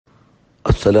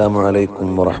അസ്സലാമു അലൈക്കും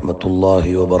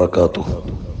വറഹ്മത്തുള്ളാഹി വബറകാതുഹു.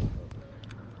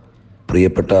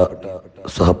 പ്രിയപ്പെട്ട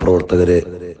സഹപ്രവർത്തകരെ,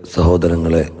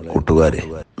 സഹോദരങ്ങളെ, കൂട്ടുകാരെ,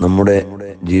 നമ്മുടെ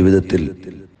ജീവിതത്തിൽ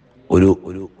ഒരു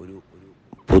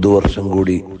പുതുവർഷം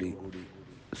കൂടി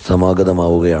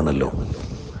സമാഗതമാവുകയാണല്ലോ.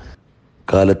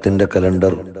 കാലത്തിൻ്റെ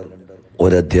കലണ്ടർ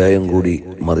ഒരധ്യായം കൂടി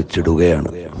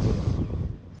മറിച്ചിടുകയാണ്.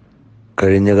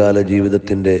 കഴിഞ്ഞകാല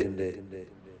ജീവിതത്തിൻ്റെ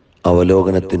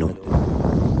അവലോകനത്തിനും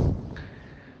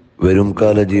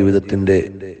വരുംകാല ജീവിതത്തിൻ്റെ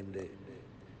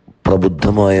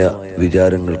പ്രബുദ്ധമായ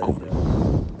വിചാരങ്ങൾക്കും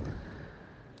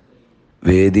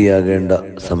വേദിയാകേണ്ട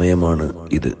സമയമാണ്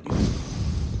ഇത്.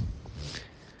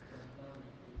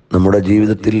 നമ്മുടെ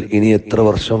ജീവിതത്തിൽ ഇനി എത്ര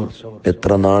വർഷം,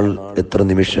 എത്ര നാൾ, എത്ര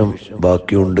നിമിഷം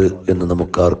ബാക്കിയുണ്ട് എന്ന്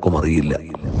നമുക്കാർക്കും അറിയില്ല.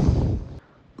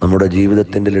 നമ്മുടെ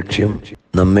ജീവിതത്തിന്റെ ലക്ഷ്യം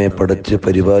നമ്മെ പടച്ച്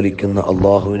പരിപാലിക്കുന്ന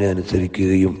അള്ളാഹുവിനെ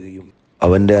അനുസരിക്കുകയും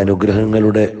അവന്റെ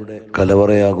അനുഗ്രഹങ്ങളുടെ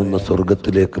കലവറയാകുന്ന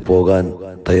സ്വർഗത്തിലേക്ക് പോകാൻ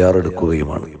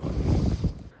തയ്യാറെടുക്കുകയുമാണ്.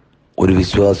 ഒരു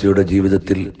വിശ്വാസിയുടെ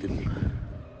ജീവിതത്തിൽ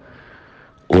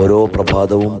ഓരോ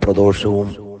പ്രഭാതവും പ്രദോഷവും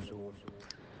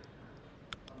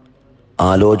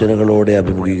ആലോചനകളോടെ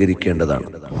അഭിമുഖീകരിക്കേണ്ടതാണ്.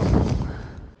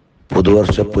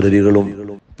 പുതുവർഷ പുലരികളും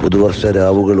പുതുവർഷ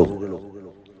രാവുകളും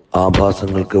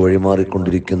ആഭാസങ്ങൾക്ക്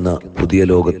വഴിമാറിക്കൊണ്ടിരിക്കുന്ന പുതിയ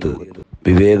ലോകത്ത്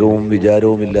വിവേകവും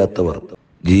വിചാരവുമില്ലാത്തവർ,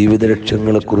 ജീവിത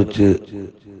ലക്ഷ്യങ്ങളെക്കുറിച്ച്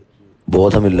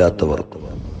ബോധമില്ലാത്തവർ,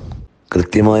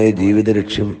 കൃത്യമായ ജീവിത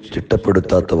ലക്ഷ്യം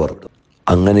ചിട്ടപ്പെടുത്താത്തവർ,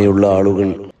 അങ്ങനെയുള്ള ആളുകൾ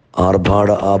ആർഭാട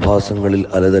ആഭാസങ്ങളിൽ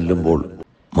അലതല്ലുമ്പോൾ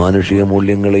മാനുഷിക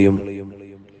മൂല്യങ്ങളെയും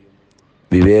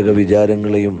വിവേക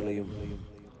വിചാരങ്ങളെയും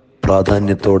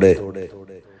പ്രാധാന്യത്തോടെ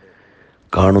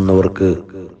കാണുന്നവർക്ക്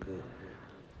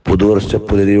പുതുവർഷ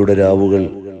പുലരിയുടെ രാവുകൾ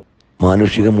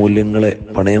മാനുഷിക മൂല്യങ്ങളെ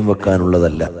പണയം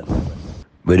വെക്കാനുള്ളതല്ല.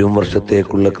 വരും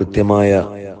വർഷത്തേക്കുള്ള കൃത്യമായ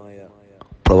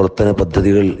പ്രവർത്തന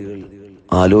പദ്ധതികൾ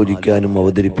ആലോചിക്കാനും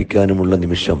അവതരിപ്പിക്കാനുമുള്ള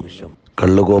നിമിഷം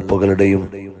കള്ളുകോപ്പകളുടെയും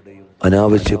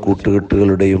അനാവശ്യ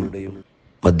കൂട്ടുകെട്ടുകളുടെയും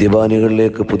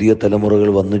മദ്യപാനികളിലേക്ക് പുതിയ തലമുറകൾ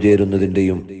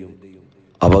വന്നുചേരുന്നതിൻ്റെയും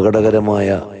അപകടകരമായ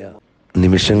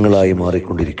നിമിഷങ്ങളായി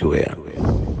മാറിക്കൊണ്ടിരിക്കുകയാണ്.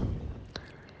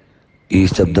 ഈ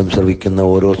ശബ്ദം ശ്രവിക്കുന്ന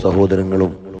ഓരോ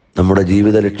സഹോദരങ്ങളും നമ്മുടെ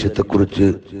ജീവിത ലക്ഷ്യത്തെക്കുറിച്ച്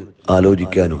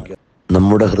ആലോചിക്കാനും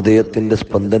നമ്മുടെ ഹൃദയത്തിന്റെ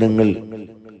സ്പന്ദനങ്ങൾ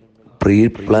പ്രീ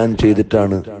പ്ലാൻ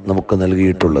ചെയ്തിട്ടാണ് നമുക്ക്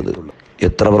നൽകിയിട്ടുള്ളത്.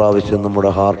 എത്ര പ്രാവശ്യം നമ്മുടെ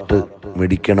ഹാർട്ട്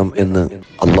മിടിക്കണം എന്ന്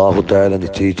അല്ലാഹു തആല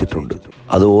നിശ്ചയിച്ചിട്ടുണ്ട്.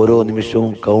 അത് ഓരോ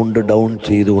നിമിഷവും കൗണ്ട് ഡൗൺ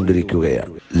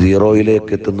ചെയ്തുകൊണ്ടിരിക്കുകയാണ്.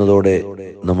 സീറോയിലേക്ക് എത്തുന്നതോടെ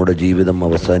നമ്മുടെ ജീവിതം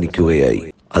അവസാനിക്കുകയായി.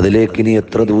 അതിലേക്കിനി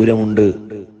എത്ര ദൂരമുണ്ട്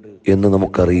എന്ന്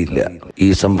നമുക്കറിയില്ല. ഈ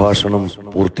സംഭാഷണം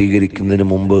പൂർത്തീകരിക്കുന്നതിന്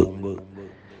മുമ്പ്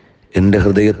എൻ്റെ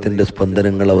ഹൃദയത്തിന്റെ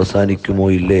സ്പന്ദനങ്ങൾ അവസാനിക്കുമോ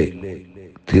ഇല്ലേ?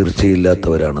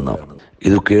 തീർച്ചയില്ലാത്തവരാണ് നാം.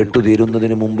 ഇത്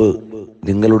കേട്ടുതീരുന്നതിന് മുമ്പ്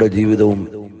നിങ്ങളുടെ ജീവിതവും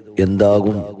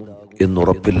എന്താകും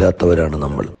എന്നുറപ്പില്ലാത്തവരാണ്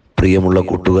നമ്മൾ. പ്രിയമുള്ള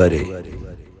കൂട്ടുകാരെ,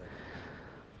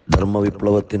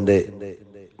 ധർമ്മവിപ്ലവത്തിന്റെ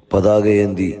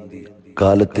പതാകയേന്തി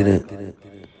കാലത്തിന്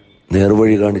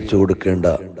നേർവഴി കാണിച്ചു കൊടുക്കേണ്ട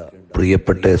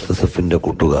പ്രിയപ്പെട്ട SSFന്റെ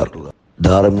കൂട്ടുകാർ,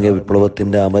 ധാർമ്മിക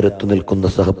വിപ്ലവത്തിന്റെ അമരത്തു നിൽക്കുന്ന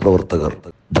സഹപ്രവർത്തകർ,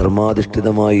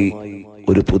 ധർമാധിഷ്ഠിതമായി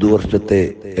ഒരു പുതുവർഷത്തെ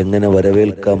എങ്ങനെ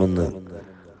വരവേൽക്കാമെന്ന്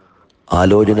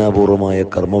ആലോചനാപൂർവമായ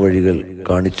കർമ്മവഴികൾ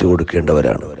കാണിച്ചു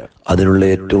കൊടുക്കേണ്ടവരാണ്. അതിനുള്ള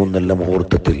ഏറ്റവും നല്ല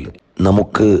മുഹൂർത്തത്തിൽ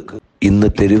നമുക്ക് ഇന്ന്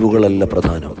തെരുവുകളല്ല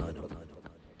പ്രധാനം.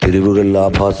 തെരുവുകൾ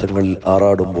ആഭാസങ്ങളിൽ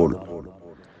ആറാടുമ്പോൾ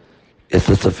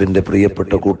SSFന്റെ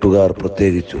പ്രിയപ്പെട്ട കൂട്ടുകാർ,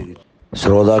 പ്രത്യേകിച്ചും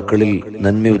ശ്രോതാക്കളിൽ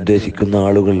നന്മ ഉദ്ദേശിക്കുന്ന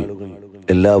ആളുകൾ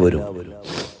എല്ലാവരും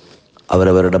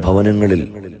അവരവരുടെ ഭവനങ്ങളിൽ,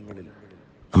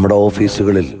 നമ്മുടെ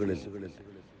ഓഫീസുകളിൽ,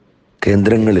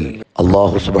 കേന്ദ്രങ്ങളിൽ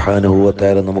അല്ലാഹു സുബ്ഹാനഹു വ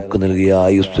തആല നമുക്ക് നൽകിയ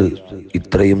ആയുസ്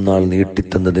ഇത്രയും നാൾ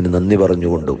നീട്ടിത്തന്നതിന് നന്ദി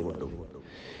പറഞ്ഞുകൊണ്ടും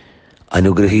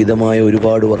അനുഗ്രഹീതമായ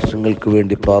ഒരുപാട് വർഷങ്ങൾക്ക്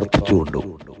വേണ്ടി പ്രാർത്ഥിച്ചുകൊണ്ടും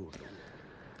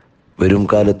വരും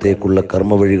കാലത്തേക്കുള്ള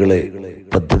കർമ്മവഴികളെ,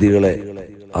 പദ്ധതികളെ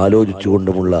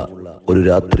ആലോചിച്ചുകൊണ്ടുമുള്ള ഒരു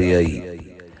രാത്രിയായി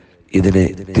ഇതിനെ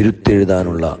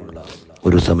തിരുത്തെഴുതാനുള്ള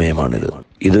ഒരു സമയമാണിത്.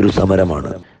 ഇതൊരു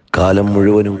സമരമാണ്. കാലം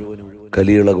മുഴുവനും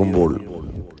കലിയിളകുമ്പോൾ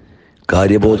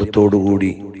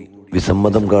കാര്യബോധത്തോടുകൂടി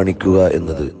വിസമ്മതം കാണിക്കുക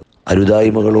എന്നത്,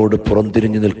 അരുതായ്മകളോട്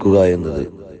പുറംതിരിഞ്ഞു നിൽക്കുക എന്നത്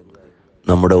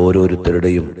നമ്മുടെ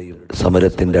ഓരോരുത്തരുടെയും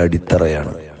സമരത്തിന്റെ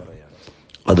അടിത്തറയാണ്.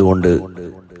 അതുകൊണ്ട്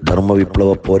ധർമ്മവിപ്ലവ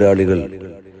പോരാളികൾ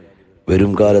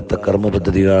വരും കാലത്തെ കർമ്മ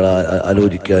പദ്ധതികൾ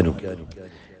ആലോചിക്കാനും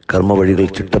കർമ്മവഴികൾ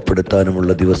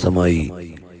ചിട്ടപ്പെടുത്താനുമുള്ള ദിവസമായി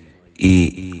ഈ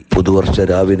പുതുവർഷ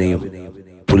രാവിനെയും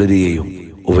പുലരിയെയും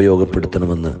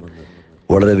ഉപയോഗപ്പെടുത്തണമെന്ന്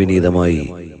വളരെ വിനീതമായി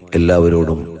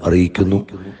എല്ലാവരോടും അറിയിക്കുന്നു.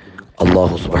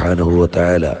 അല്ലാഹു സുബ്ഹാനഹു വ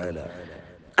തആല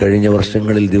കഴിഞ്ഞ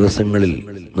വർഷങ്ങളിൽ, ദിവസങ്ങളിൽ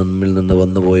നമ്മിൽ നിന്ന്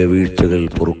വന്നുപോയ വീഴ്ചകൾ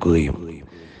പൊറുക്കുകയും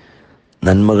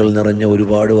നന്മകൾ നിറഞ്ഞ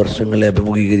ഒരുപാട് വർഷങ്ങളെ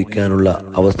അഭിമുഖീകരിക്കാനുള്ള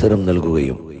അവസരം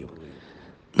നൽകുകയും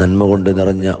നന്മ കൊണ്ട്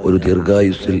നിറഞ്ഞ ഒരു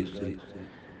ദീർഘായുസ്സിൽ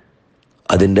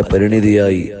അതിൻ്റെ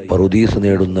പരിണിതിയായി പറുദീസ്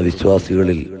നേടുന്ന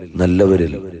വിശ്വാസികളിൽ,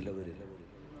 നല്ലവരിൽ,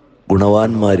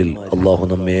 ഗുണവാന്മാരിൽ അള്ളാഹു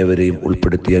നമ്മേവരെയും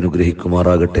ഉൾപ്പെടുത്തി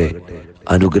അനുഗ്രഹിക്കുമാറാകട്ടെ.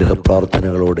 അനുഗ്രഹ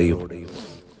പ്രാർത്ഥനകളോടെയും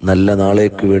നല്ല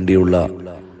നാളേക്ക് വേണ്ടിയുള്ള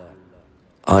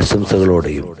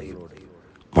ആശംസകളോടെയും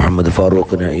മുഹമ്മദ്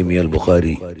ഫാറൂഖ് നഈമി അൽ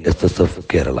ബുഖാരി, SSF,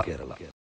 കേരള.